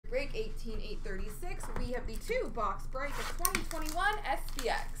break, 18,836. We have the 2-box break of 2021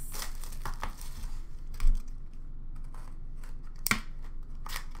 SPX.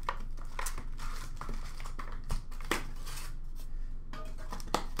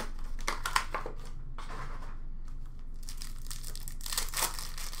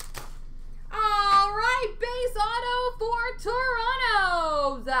 Base auto for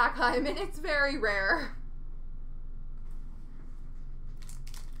Toronto, Zach Hyman. It's very rare.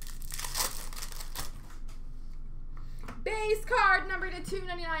 Base card number to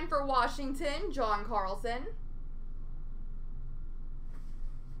 299 for Washington, John Carlson.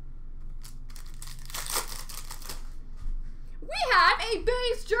 We have a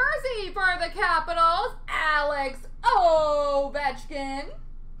base jersey for the Capitals, Alex Ovechkin.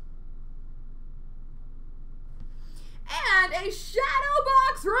 And a shadow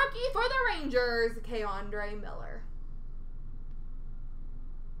box rookie for the Rangers, K'Andre Miller.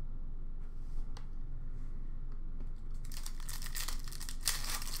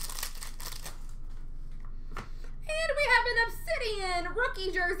 And we have an Obsidian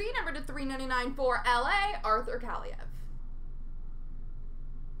rookie jersey, number to 399 for LA, Arthur Kaliev.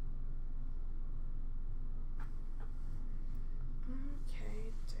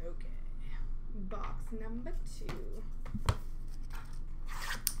 Okay. Box number 2.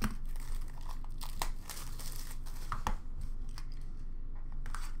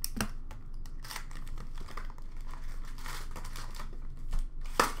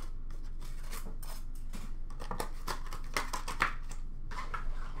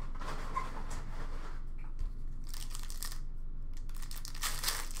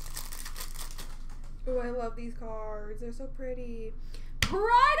 Oh, I love these cards. They're so pretty.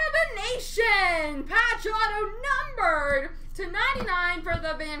 Pride of a Nation! Patch auto numbered to 99 for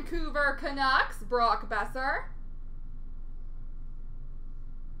the Vancouver Canucks, Brock Besser.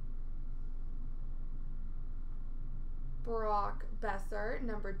 Brock Besser,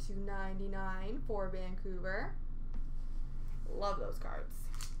 number 299 for Vancouver. Love those cards.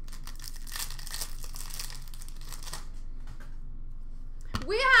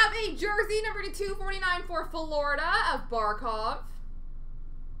 We have a jersey number to 249 for Florida of Barkov.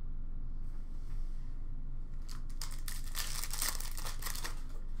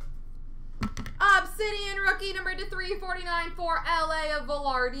 Obsidian rookie number to 349 for LA of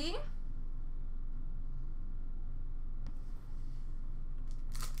Velarde.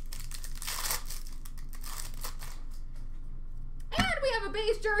 And we have a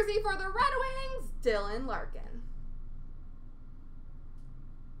base jersey for the Red Wings, Dylan Larkin.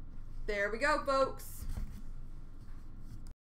 There we go, folks.